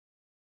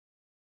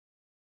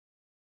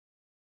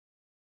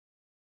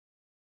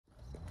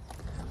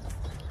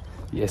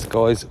Yes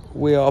guys,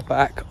 we are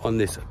back on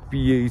this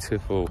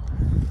beautiful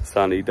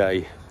sunny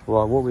day.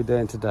 Right, what we're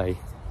doing today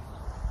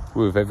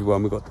with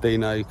everyone, we've got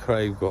Dino,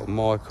 Craig, we've got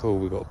Michael,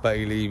 we've got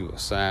Bailey, we've got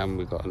Sam,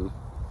 we've got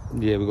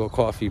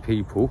quite a few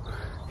people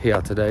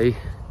here today.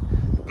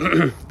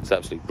 It's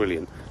absolutely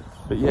brilliant.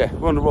 But yeah,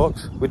 we're on the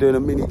rocks. We're doing a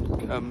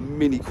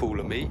mini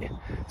cooler meet.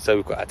 So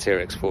we've got our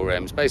T-Rex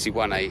 4Ms,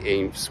 basically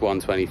 1/18ths,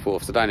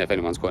 1/24ths. I don't know if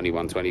anyone's got any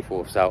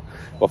 1/24ths out.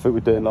 I think we're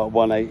doing like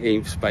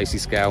 1/18ths basically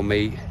scale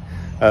meet.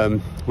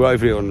 We're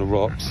over here on the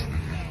rocks.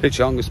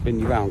 Literally, I'm gonna spin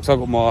you around. So I've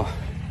got my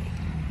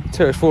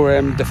T-Rex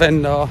 4M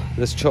Defender.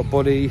 There's a chop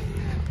body.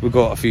 We've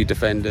got a few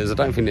Defenders. I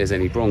don't think there's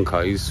any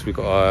Broncos. We've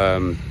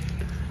got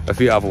a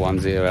few other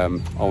ones here. I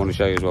want to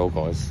show you as well,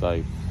 guys.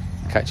 So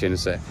catch you in a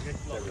sec.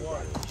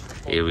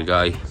 Here we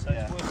go,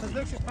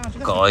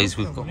 guys.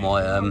 We've got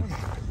my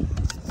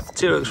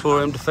T-Rex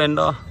 4M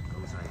Defender.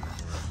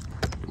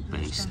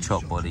 Beast,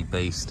 chop body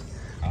beast.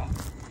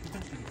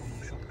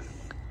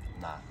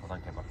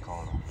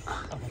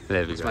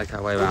 There we go. Let's make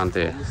our way around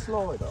here.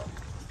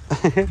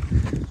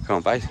 Come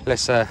on, babe.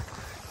 Let's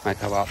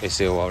make our way up this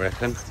hill, I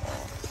reckon.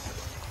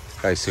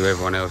 Go see where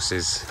everyone else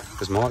is.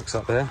 There's Mike's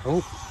up there.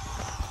 Oh.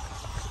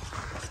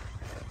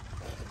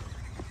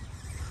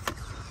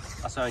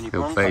 That's only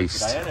little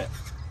beast. Today, isn't it?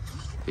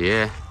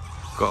 Yeah.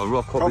 Got a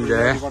rock hobby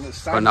there.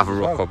 Got another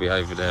rock hobby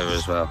over there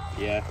as well.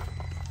 Yeah.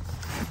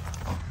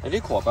 They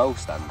do quite well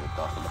standard,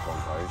 though, in the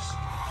Broncos.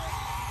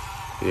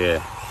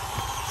 Yeah.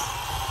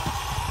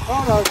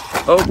 Oh no.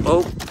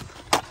 Oh.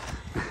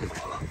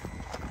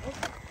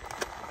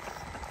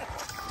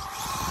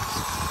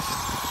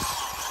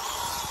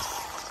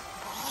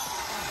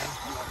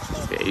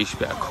 Yeah, you should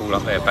better cool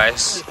up there,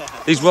 base.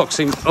 These rocks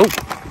seem. Oh,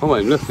 I'm not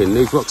even looking.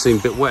 These rocks seem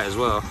a bit wet as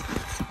well.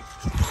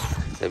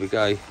 There we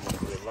go.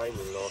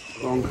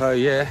 Bronco,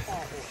 yeah.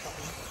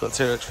 Got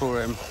T-Rex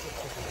 4M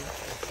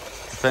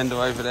Defender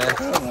over there.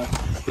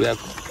 We have.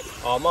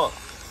 Oh, Mark.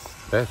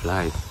 Fair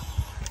play.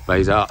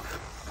 Blaze up.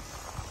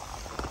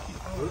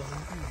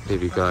 Here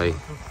we go.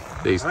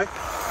 These.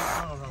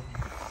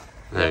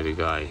 There we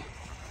go.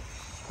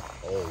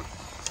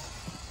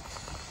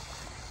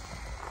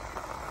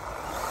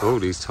 Oh,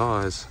 these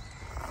tyres.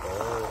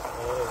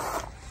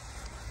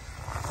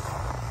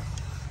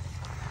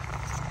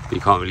 You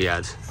can't really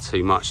add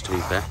too much, to be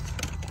fair.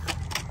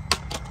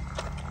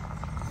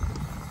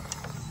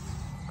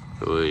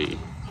 Oi.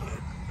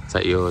 Is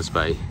that yours,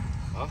 babe?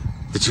 Huh?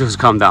 Did yours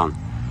come down?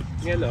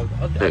 Yeah, look.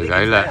 There we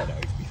go, look.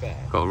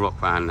 Got a rock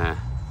band there.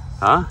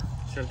 Huh?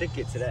 So I did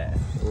get to there.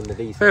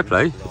 Fair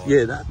play.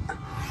 Yeah,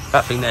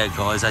 that thing there,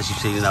 guys, as you've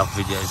seen in other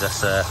videos,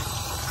 that's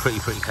pretty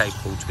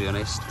capable, to be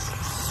honest.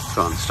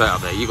 Go on, straight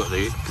up there. You got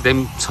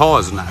them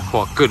tyres and that are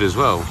quite good as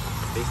well.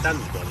 These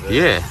standard ones,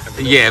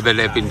 yeah, but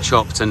they've been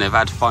chopped and they've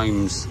had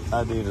foams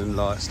added and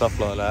like stuff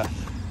like that.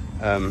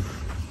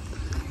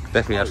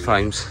 Definitely had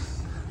frames.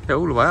 Yeah,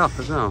 all the way up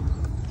as well.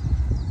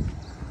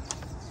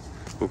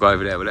 We'll go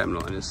over there with them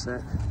lot in a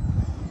sec.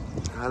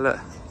 Ah, look,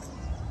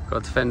 got a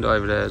Defender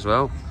over there as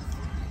well.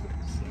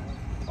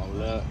 Oh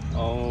look,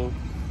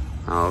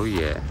 oh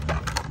yeah. I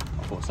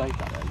thought I saved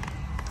that then.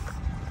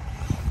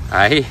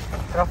 Hey.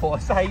 I thought I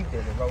saved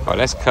it. Right,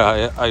 let's cut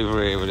it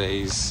over here with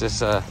these. Just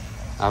have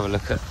a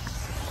look at.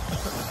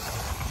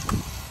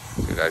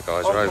 Here we go,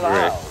 guys. We're over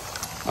here.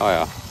 Oh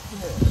yeah.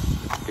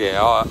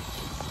 Yeah,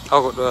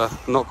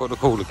 I've not got the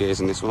cooler gears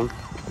in this one.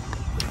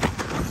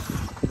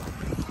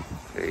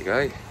 There you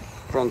go.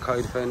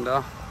 Bronco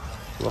Defender.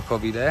 Rock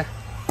hobby there.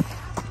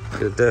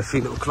 Gonna do a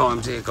few little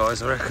climbs here,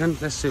 guys, I reckon.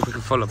 Let's see if we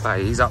can follow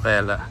Bay. He's up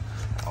there, look.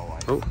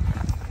 Oh.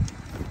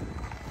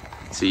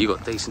 So you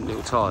got decent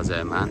little tyres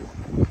there, man.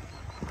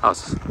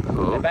 Us.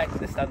 Cool. They're back to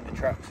the standard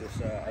trucks,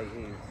 it's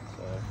 18.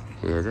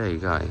 So. Yeah, there you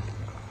go.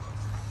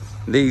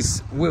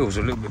 These wheels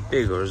are a little bit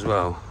bigger as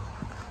well.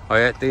 Oh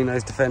yeah,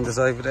 Dino's Defender's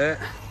over there.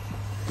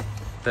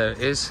 There it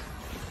is.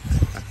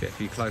 I'll get a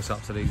few close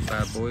ups of these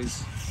bad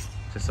boys.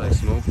 Just so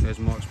small. There's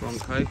Mike's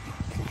Bronco.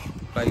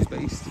 Bay's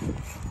Beast.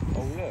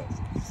 Oh look.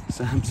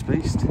 Sam's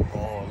Beast.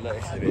 Oh look,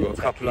 it's a bit. We've got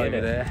a couple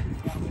over there.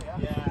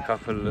 A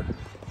couple.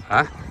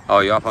 Huh? Oh,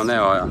 you're up on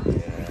there, are you?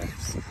 Yeah.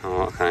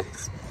 Oh, okay.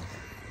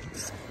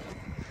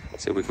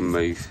 See if we can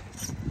move.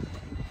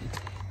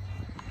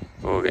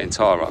 Oh, we're getting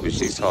tyre rubbish.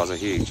 These tyres are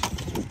huge.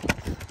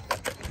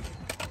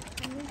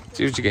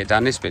 Did you get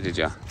down this bit, did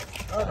you?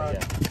 Oh,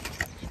 yeah.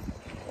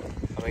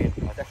 I mean,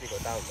 I definitely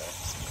got down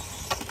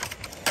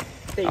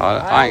there.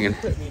 I ain't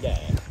gonna. Put me there.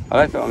 I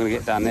don't think I'm gonna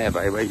get down there,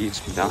 buddy. Where you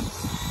just be down?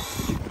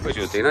 Where's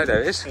your Dino?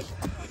 There it is.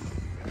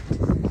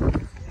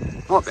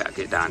 Might be able to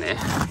get down here.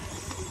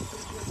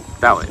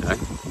 That way, though.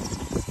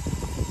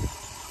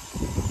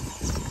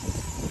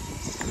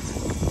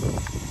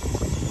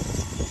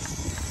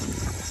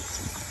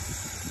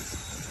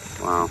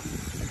 Wow.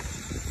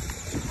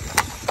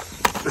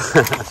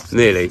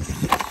 Nearly.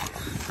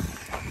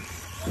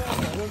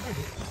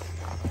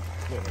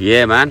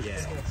 Yeah, man.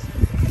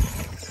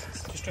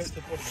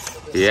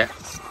 Yeah.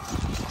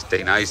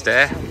 Dino's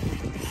there.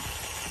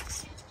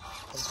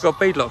 You've got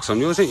bead locks on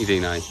yours, haven't you,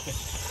 Dino?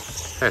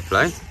 Fair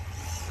play.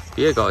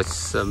 Yeah, guys,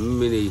 it's a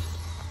mini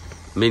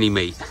Mini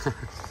meat.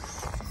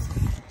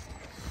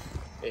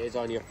 It is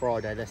only a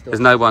Friday. There's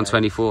no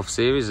 1/24th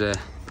series there.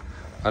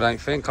 I don't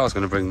think. I was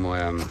going to bring my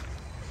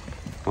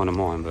one of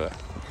mine, but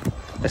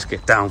let's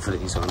get down for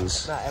these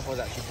ones. No, everyone's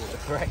actually bought the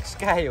correct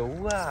scale.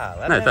 Wow,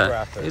 that No, never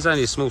happened. it's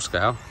only a small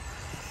scale.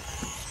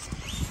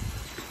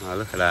 Oh,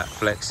 look at that,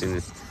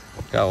 flexing.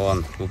 Go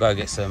on, we'll go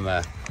get some,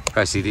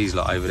 go see these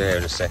lot over there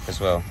in a sec as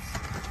well.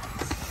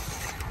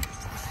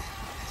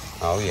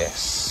 Oh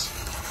yes,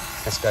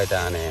 let's go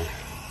down here.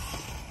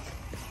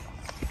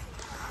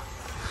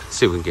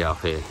 See if we can get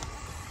up here.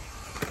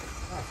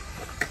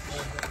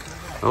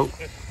 Oh.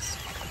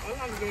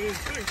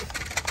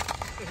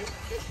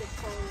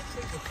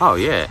 Oh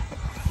yeah,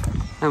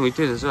 and we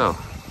did as well.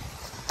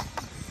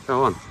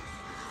 Go on.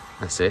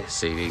 That's it.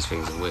 See, these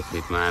things are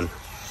wicked, man.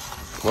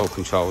 Well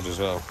controlled as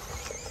well.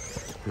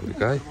 There we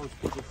go.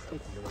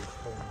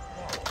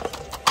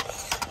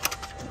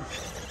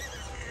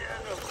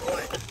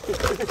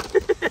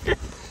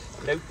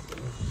 Nope.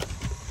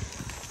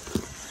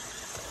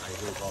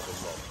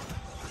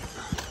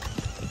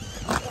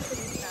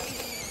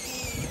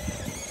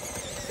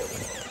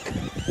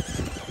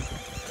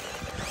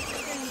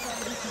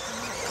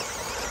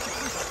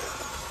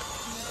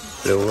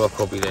 Little rock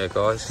hobby there,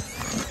 guys.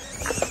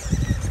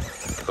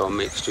 Got a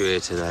mixture here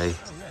today.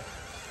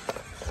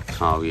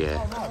 Oh yeah.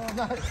 Oh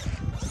no.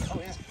 Oh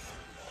yeah.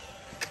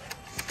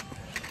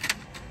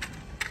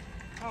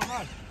 Oh no.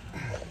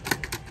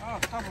 Oh,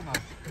 double no.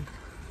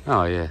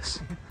 Oh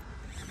yes.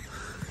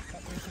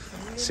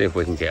 See if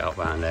we can get up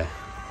around there.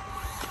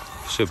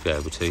 Should be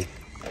able to.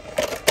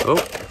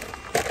 Oh.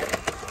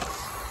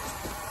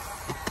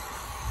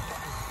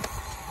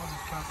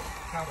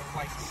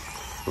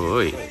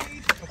 Oi.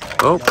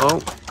 Oh,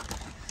 oh.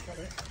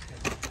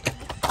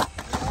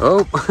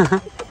 Oh.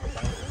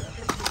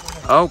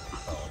 Oh.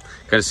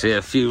 Gonna see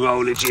a few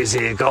rollages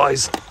here,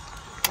 guys.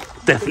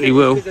 Definitely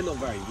will. They're not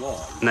very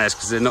wide. No, it's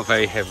because they're not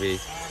very heavy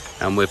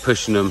and we're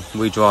pushing them.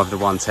 We drive the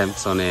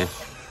 1/10s on here.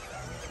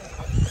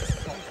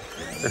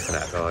 Look at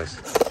that, guys.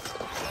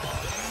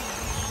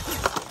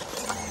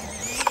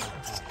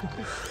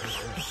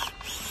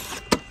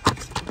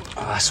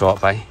 Oh, that's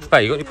right, babe.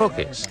 Babe, you got your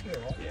pockets?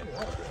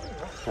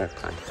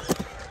 Okay.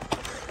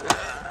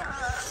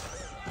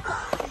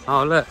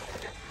 Oh, look.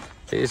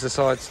 Here's the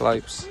side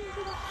slopes.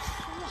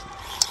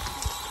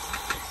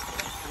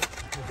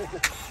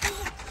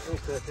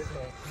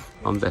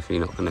 I'm definitely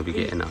not going to be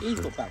getting up. He's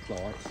got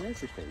backlights and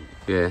everything.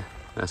 Yeah,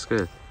 that's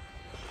good.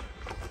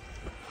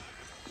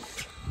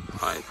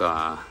 Right,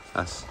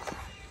 that's...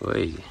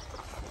 Wee.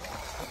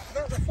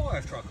 That's a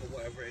fire truck or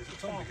whatever it is that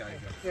Tommy gave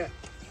you. Yeah.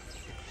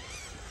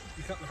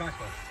 You cut the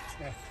back off.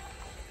 Yeah.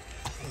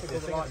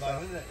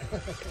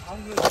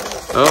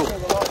 Oh!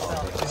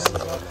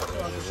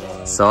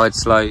 Side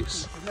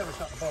slopes.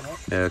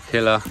 They're a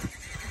killer.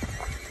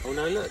 Oh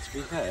no, look, to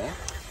be fair.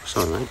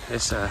 Sorry, mate.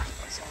 It's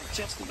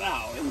Just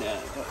about, isn't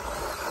it?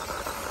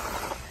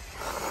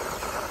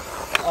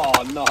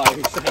 Oh no,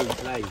 same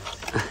place.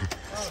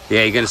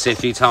 yeah, you're going to see a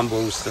few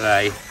tumbles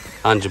today.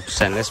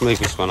 100%. Let's move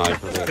this one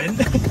over a bit.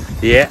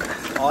 Yeah.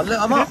 Oh look,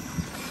 I'm up.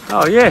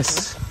 Oh,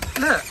 yes.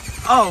 Look.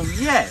 Oh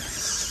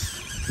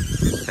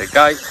yes. There you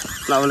go.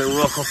 Another little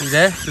rock off you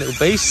there. Little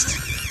beast.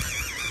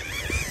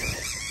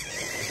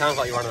 It sounds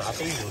like you're running out of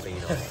diesel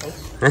bean.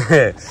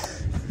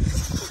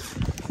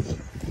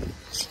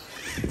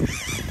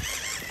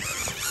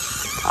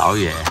 Oh,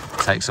 yeah.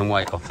 Take some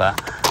weight off that.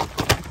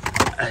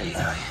 There you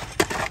go.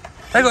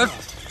 They got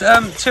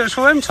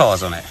TX4M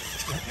tyres on it.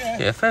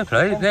 Yeah, fair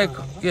play.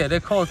 They're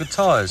quite good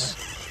tyres.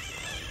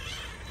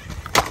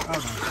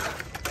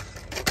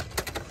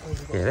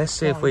 Yeah, let's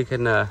see if we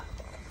can go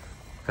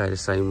the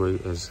same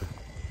route as.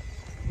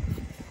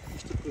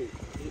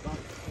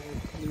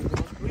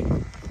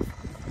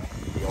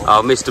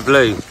 Oh, Mr.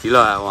 Blue, you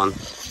like that one?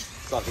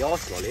 It's like the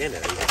ice lolly,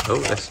 isn't it? Oh,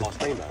 that's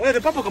Where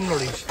the bubblegum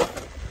lollies?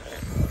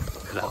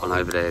 look at that one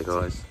over there,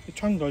 guys. The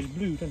tongue goes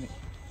blue, doesn't it?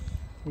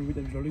 When we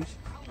with those lollies.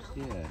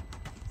 Yeah.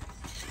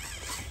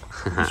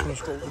 This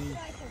one's got them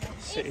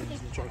sitting in the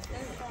joke.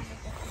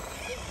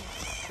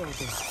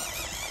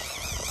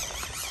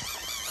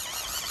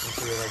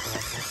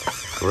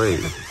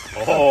 Sweet.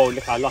 Oh,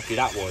 look how lucky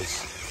that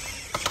was.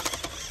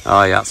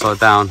 Oh, yeah, upside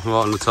down, right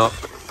on the top.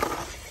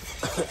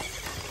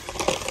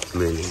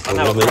 Really And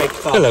now cool.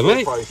 Hello,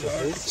 mate.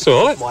 It's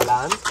alright. My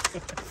land.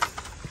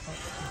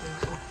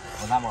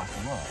 Well, that might be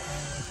right.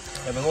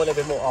 Yeah, but a little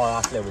bit more. Oh,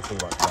 that's a little bit too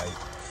much, mate.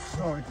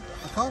 Sorry,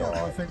 I can't help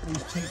but think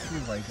these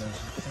TQ radios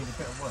need a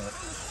bit of work.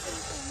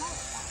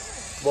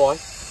 Why?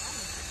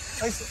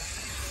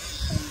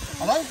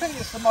 I don't think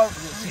it's the motor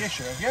that's the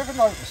issue. Have you ever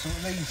noticed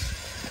that these,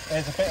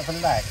 there's a bit of a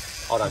lag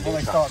I don't before think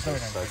they start doing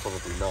so it?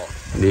 probably not.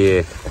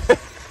 Yeah.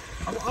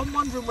 I'm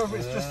wondering whether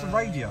it's just the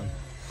radio.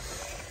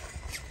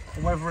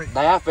 Or whether it...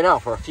 They have been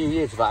out for a few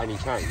years without any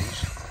change.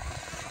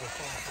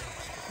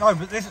 No,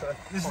 but this is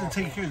the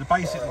TQ, the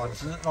basic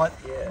ones. Like,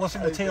 what's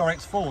in the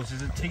TRX4s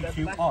is a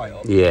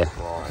TQI. Yeah.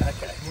 Right,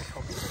 okay.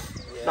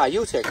 No,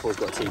 your TX4's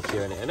got a TQ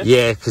in it, isn't it?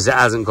 Yeah, because it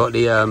hasn't got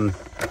the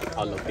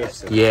unlock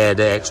this. Yeah,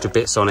 the extra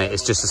bits on it.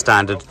 It's just a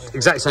standard,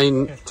 exact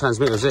same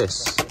transmitter as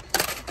this.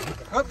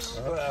 Oops.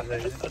 I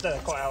don't know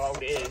quite how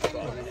old it is, but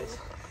I mean it's...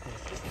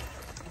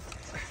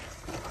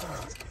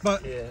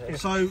 But Yeah.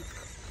 so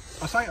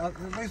I say the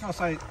reason I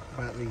say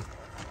about the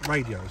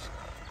radios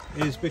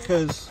is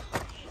because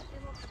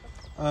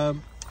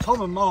Tom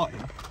and Martin,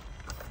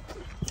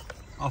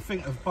 I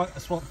think,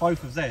 have swapped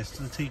both of theirs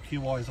to the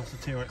TQIs off the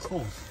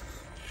TRX4s.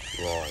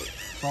 Right.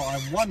 So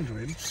I'm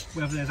wondering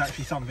whether there's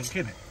actually something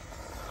in it.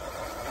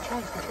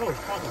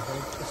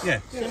 Yeah,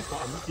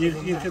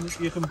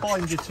 you can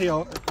bind your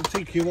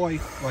TQI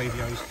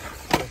radios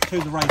to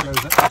the radios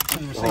to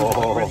the receiver that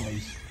are in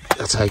these.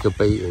 They'll take a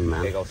beating,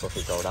 man. Big old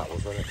sausage roll that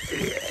was, wasn't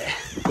it? Yeah.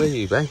 Where are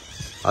you, babe?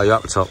 Oh, you're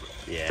up the top.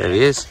 Yeah. There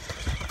he is.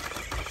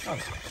 Oh,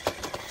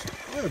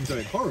 I am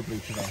doing horribly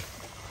today.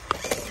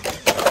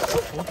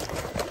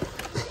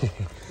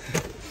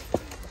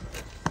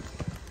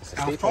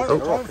 Oh,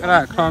 look at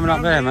that, climbing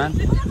up there, man.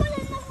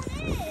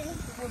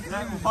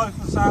 Both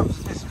the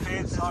sounds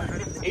disappeared, so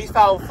He's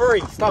found 3,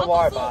 so don't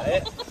worry about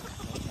it.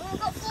 We've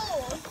got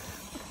 4.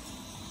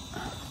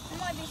 There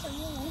might be some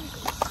more.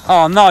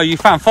 Oh no, you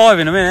found 5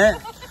 in a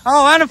minute.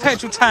 Oh, and a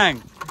petrol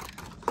tank.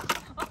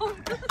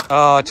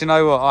 Oh, do you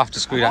know what? I have to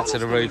screw that to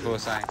the roof or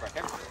something.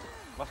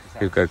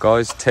 Here we go,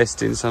 guys.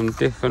 Testing some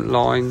different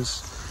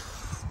lines.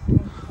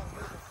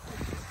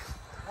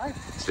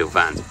 This little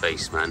van's a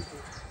beast, man.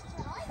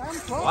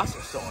 Well, that's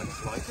a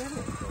size, like, isn't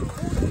it?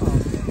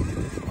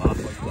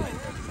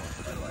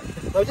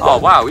 Oh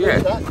wow, yeah.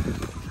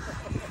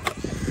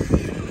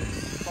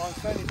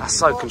 That's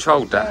so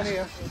controlled, that.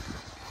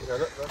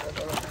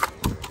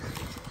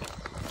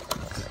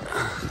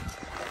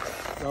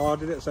 Oh, I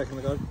did it a second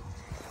ago.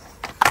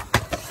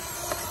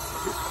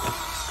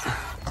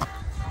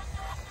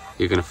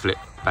 You're gonna flip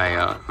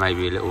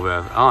maybe a little.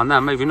 Oh no,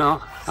 maybe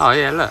not. Oh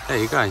yeah, look, there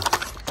you go.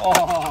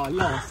 Oh,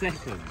 last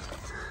second.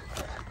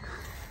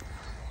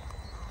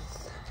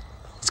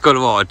 It's got a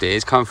lot of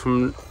ideas come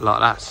from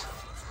like that.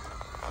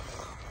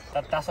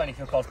 That's only if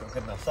your car's got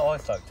good enough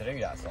size folk to do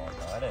that size,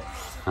 though, isn't it?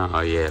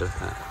 Oh yeah, look at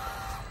that.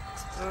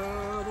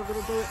 I'm not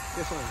gonna do it.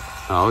 Yes, I am.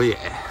 Oh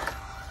yeah.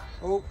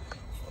 Oh,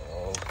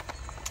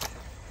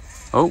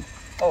 Oh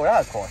Oh, that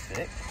was quite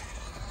thick.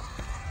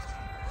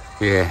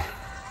 yeah.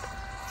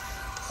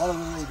 follow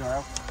the lead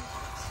now.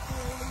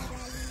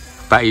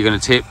 Bet you're gonna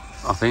tip,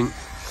 I think.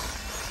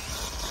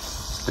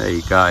 There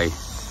you go.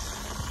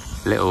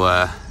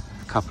 Little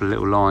couple of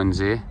little lines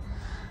here.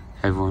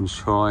 Everyone's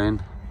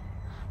trying.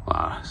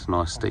 Wow, it's a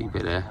nice steep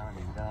bit there.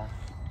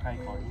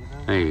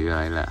 There you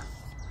go, look.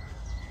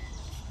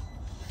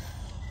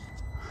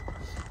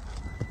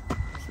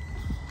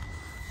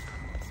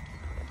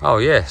 Oh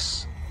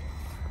yes.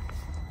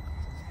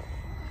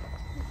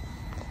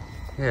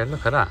 Yeah,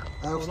 look at that.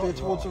 Now steer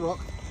towards the rock.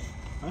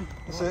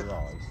 That's it.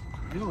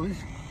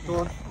 Nice. Go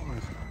on.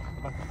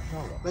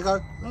 There you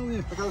go. Oh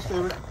yeah. There goes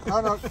steering.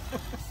 No, no.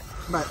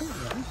 Matt.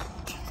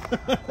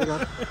 There you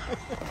go.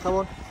 Come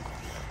on.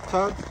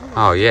 Turn.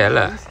 Oh yeah,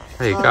 look.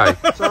 There you go.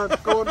 Turn.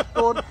 Go on.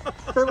 Go on.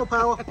 Bit more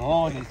power.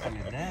 Oh, he's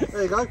coming in there.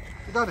 There you go.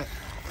 You've done it.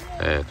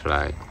 Fair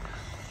play.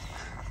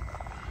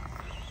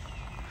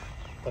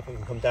 I think we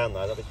can come down though,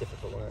 that'll be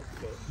difficult, won't it?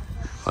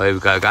 Oh, here we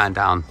go, going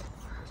down.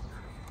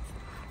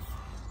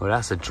 Well,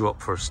 that's a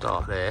drop for a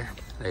start there.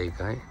 There you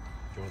go. Do you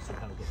want to see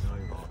how we're getting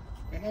over?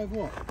 Getting over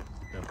what?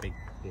 A big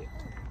dip.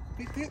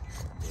 Big dip?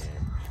 Yeah.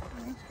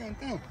 Oh, it's going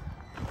down.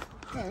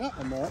 Going up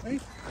one more, I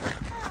think.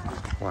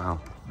 Wow.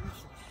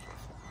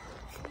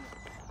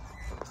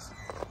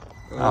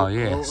 Oh,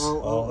 yes.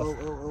 Oh,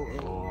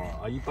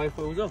 are you both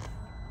wheels off?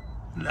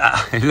 Nah,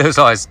 it looks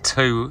like it's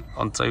 2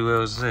 on 2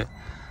 wheels, is it?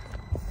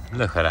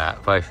 Look at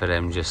that, both of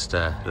them just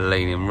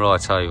leaning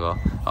right over.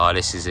 Oh,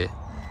 this is it.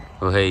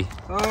 Well, he.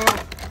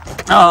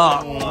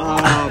 Oh,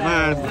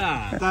 Man.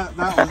 That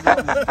was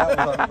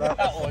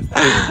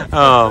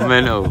oh,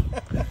 mental.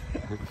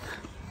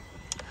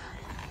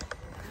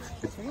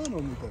 What's going on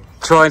with them?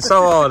 Trying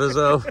so hard as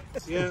well.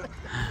 Yeah.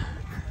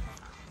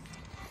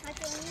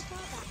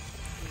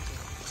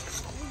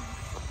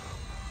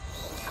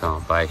 Come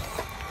on, babe.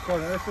 Go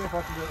on, let's see if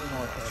I can do it with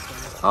my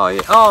first. Oh,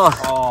 yeah. Oh,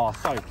 Oh,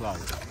 so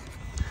close.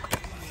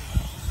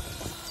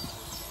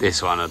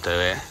 this one will do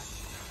it.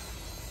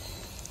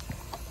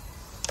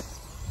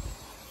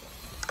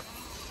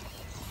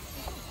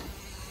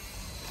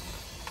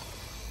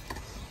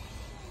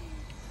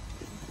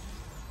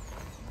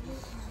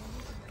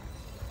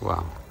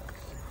 Wow.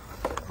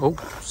 Oh,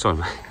 sorry,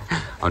 mate.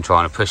 I'm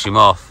trying to push him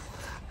off.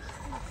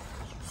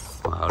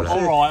 Wow, look.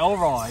 All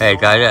right. There you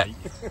go, yeah.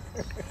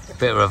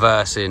 Bit of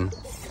reversing.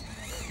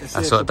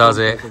 That's what does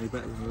it. You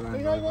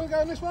know you want to go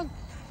on this one?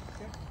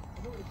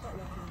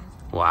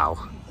 Wow.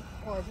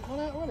 Oh, has it gone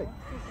out already?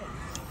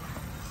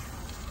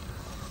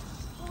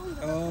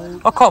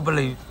 I can't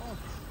believe.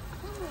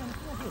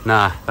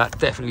 Nah, that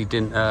definitely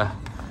didn't.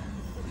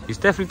 He's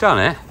definitely done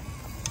it.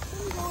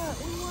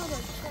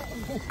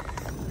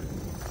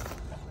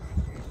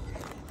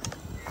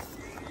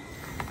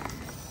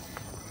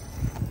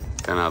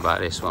 Don't know about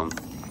this one.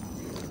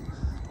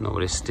 Not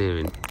with his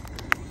steering.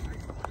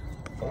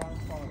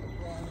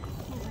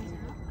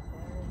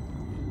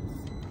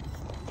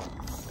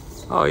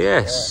 Oh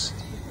yes.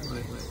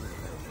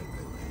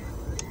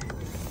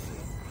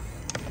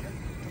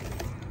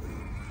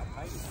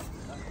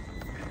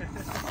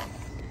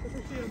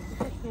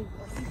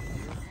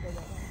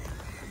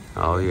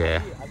 Oh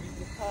yeah.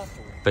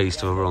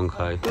 Beast of a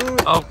Bronco.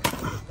 Oh,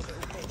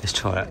 let's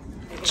try it.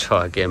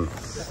 Try again.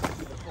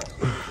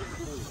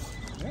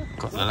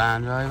 Got the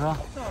Land Rover,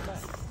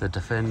 the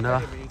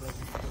Defender.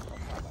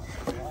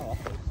 Look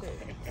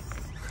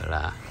at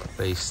that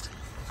beast.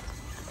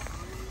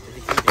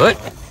 What?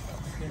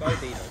 Go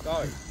Dino,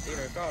 go.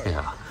 Dino, go.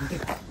 Yeah.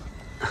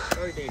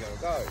 Go Dino,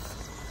 go.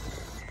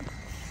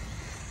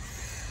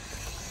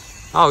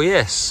 Oh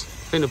yes. I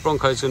think the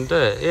Bronco's gonna do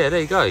it. Yeah,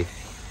 there you go.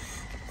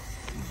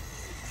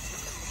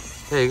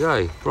 There you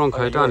go.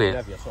 Bronco done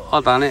it.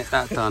 I done it.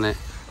 That done it.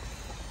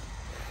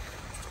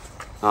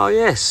 Oh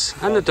yes,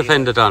 and the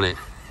Defender done it.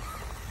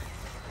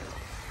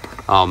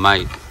 Oh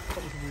mate.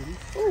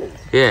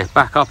 Yeah,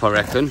 back up I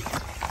reckon.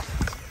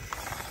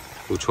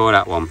 We'll try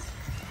that one.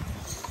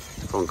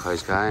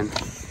 Bronco's going.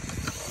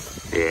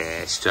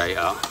 Yeah, straight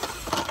up.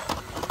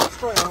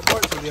 Straight up,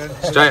 right to the end.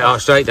 Straight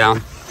up, straight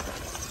down.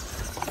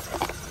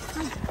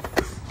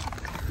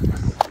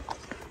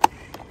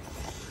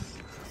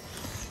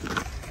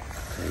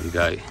 There we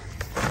go.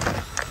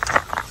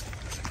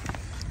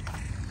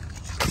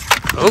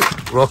 Oh,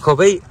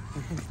 Rockaby.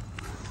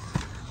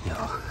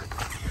 Yeah.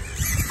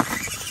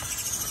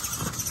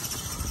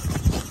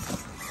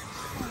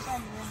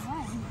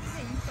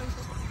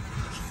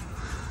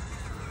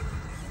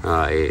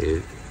 Oh, it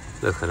is.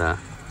 Look at that.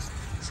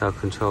 That's how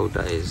controlled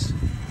that is.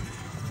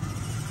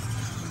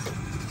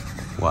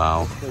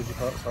 Wow.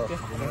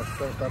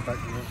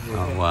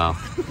 Oh, wow.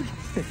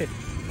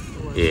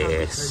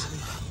 Yes.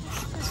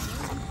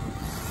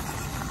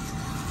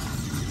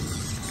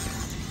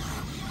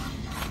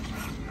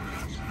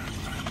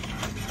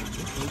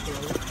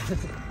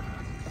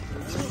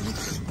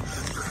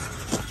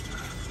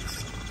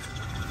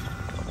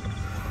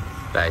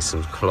 That is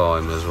some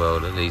climb as well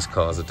that these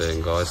cars are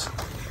doing, guys.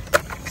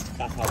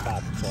 That's how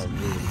bad the time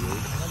really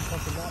is.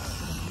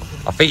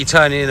 I think you're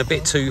turning in a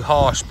bit too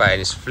harsh, Ben.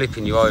 It's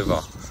flipping you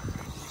over.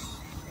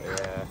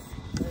 Yeah.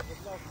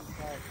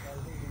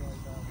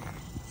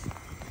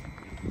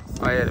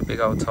 Oh yeah, the big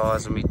old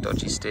tyres and me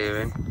dodgy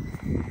steering.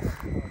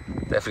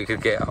 Definitely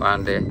could get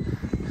around here.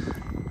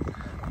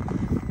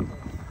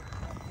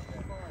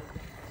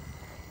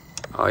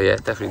 Oh yeah,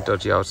 definitely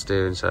dodgy old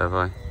steering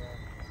servo.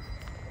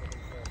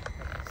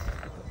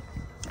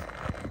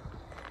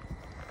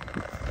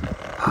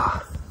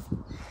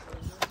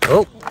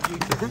 Oh!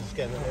 Just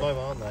getting at the moment,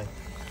 aren't they?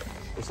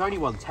 It's only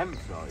 1/10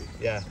 though.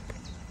 Yeah.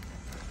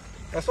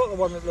 That's not the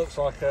one that looks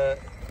like a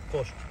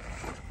push.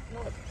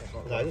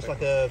 No, it looks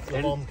like a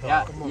Le Mans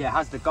car. Yeah, it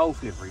has the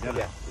Golf livery, doesn't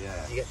it?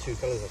 Yeah. You get two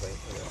colours, I think.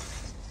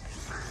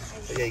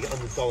 But yeah, you get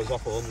 $100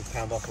 off or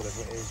 £100 off,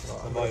 whatever it is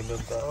at the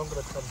moment. But I'm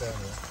going to come down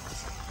here.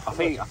 I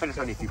think it's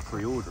only if you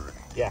pre-order it.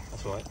 Yeah,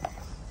 that's right.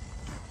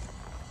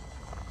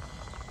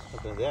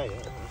 Yeah,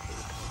 yeah.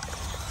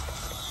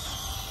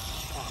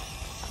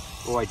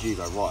 Or way do you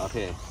go? Right up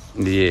here.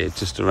 Yeah,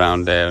 just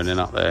around there and then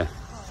up there.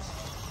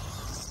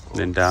 And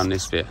then down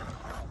this bit.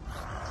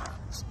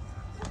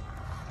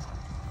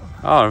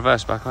 Oh,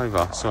 reverse back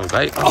over. Sorry,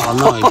 mate. Oh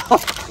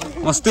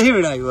no. My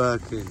steering ain't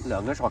working. No,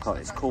 I'm going to try to cut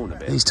this corner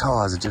bit. These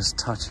tyres are just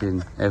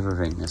touching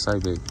everything. They're so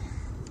big.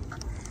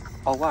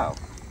 Oh wow.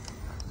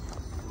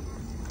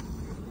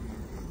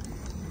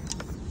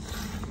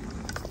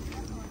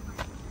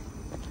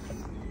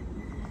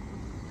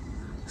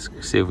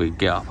 Let's see if we can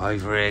get up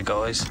over here,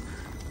 guys.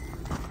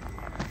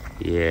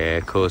 Yeah,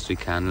 of course we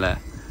can. Look.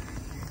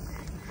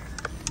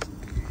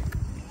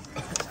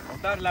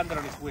 Don't land it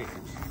on its wheels.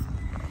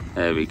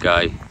 There we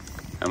go.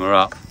 And we're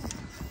up.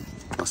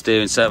 My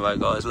steering servo,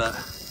 guys, look.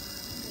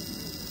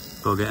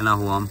 Gotta get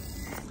another one.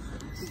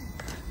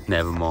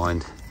 Never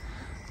mind.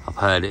 I've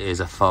heard it is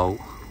a fault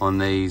on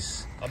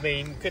these. I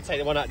mean, you could take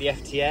the one out of the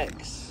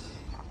FTX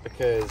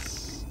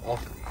because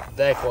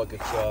they're quite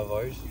good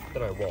servos.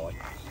 Don't know why.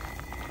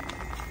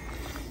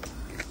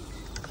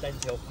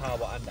 Plenty of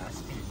power and that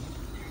speed.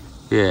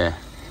 Yeah.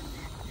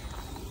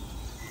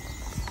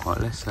 Right,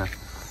 let's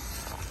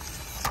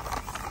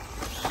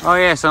oh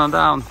yes, I'm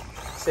down.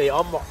 See,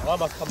 I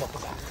must come up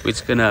with that. We're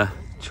just gonna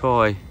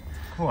try.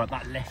 Alright,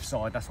 that left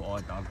side, that's what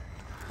I've done.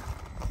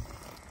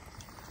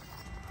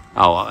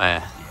 Oh, up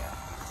there.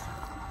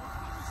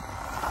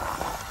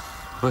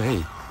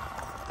 Wait.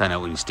 Don't know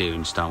when your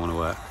steering just don't want to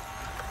work.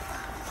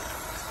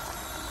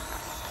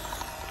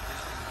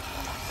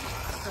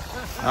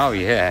 Oh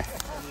yeah.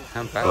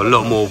 Got a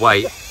lot more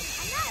weight.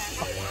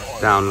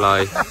 Down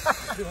low.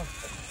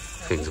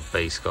 Thing's a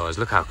beast, guys.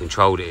 Look how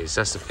controlled it is.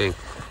 That's the thing.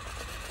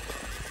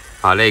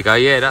 Oh, there you go.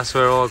 Yeah, that's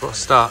where I got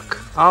stuck.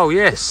 Oh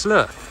yes,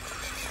 look.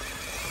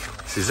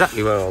 That's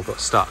exactly where I got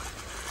stuck.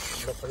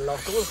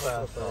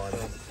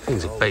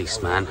 Thing's a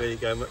beast, man. Really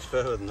go much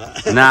further than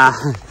that. Nah,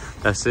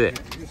 that's it.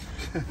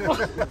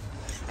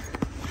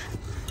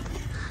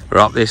 We're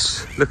up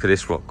this. Look at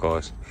this rock,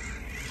 guys.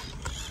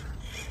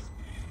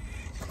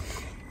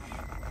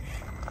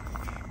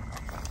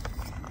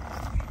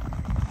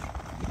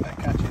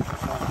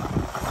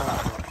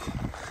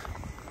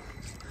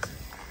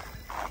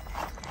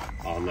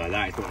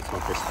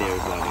 steering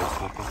wheel on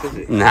top off, is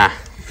it? Nah,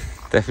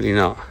 definitely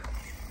not.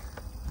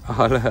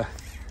 Oh, look.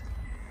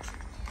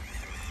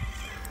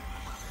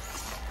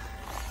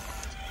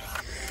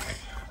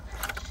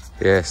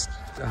 Yes.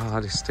 Oh,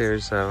 the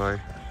steering servo.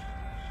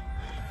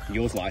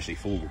 Yours might actually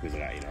fall because of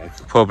that, you know.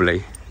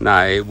 Probably.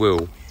 No, it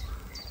will.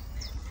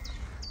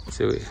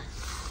 See it.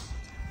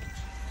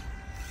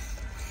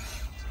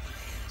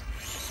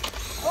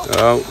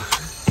 Oh.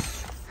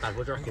 And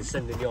what do you reckon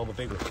sending the armour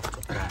bigger off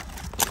the back?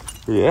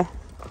 Yeah.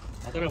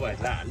 I don't know where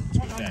it's landed, to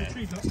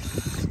be fair.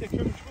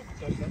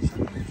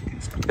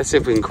 Let's see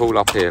if we can call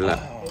up here, look.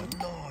 Oh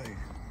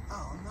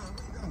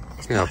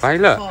no. Yeah,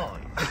 babe, look.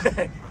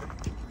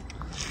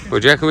 Well,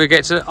 do you reckon we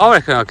get to... I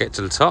reckon I'll get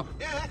to the top.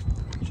 Yeah,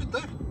 should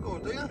do. Go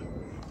on, do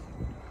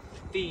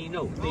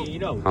you?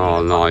 Dino.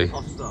 Oh, no.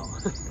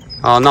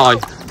 Oh, no.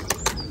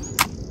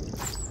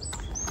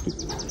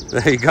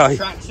 There you go.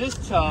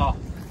 Tractor's tar.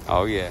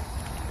 Oh, yeah.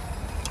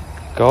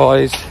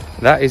 Guys,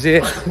 that is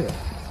it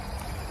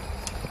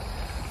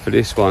for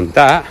this one.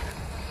 That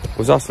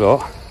was us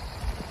lot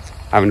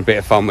having a bit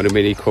of fun with the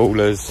mini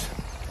coolers.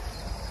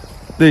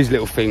 These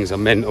little things are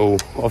mental.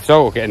 I've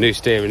got to get a new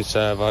steering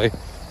servo.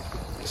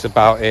 That's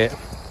about it.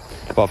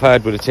 But I've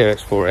heard with the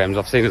TRX4Ms,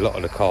 I've seen a lot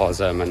of the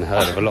cars and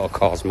heard of a lot of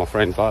cars, my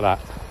friends like that.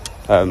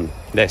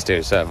 Their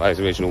steering servos,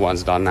 original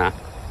ones, done that.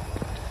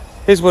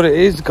 Here's what it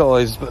is,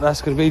 guys, but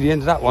that's going to be the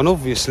end of that one,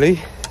 obviously.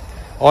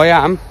 I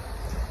am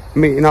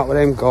meeting up with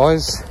them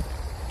guys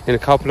in a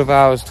couple of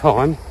hours'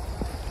 time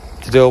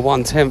to do a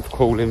 1/10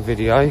 call-in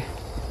video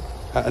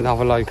at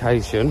another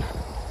location.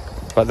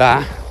 But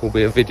that will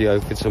be a video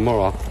for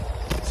tomorrow.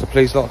 So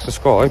please like,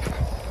 subscribe.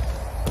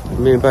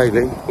 Me and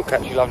Bailey will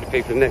catch you lovely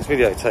people in the next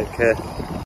video. Take care.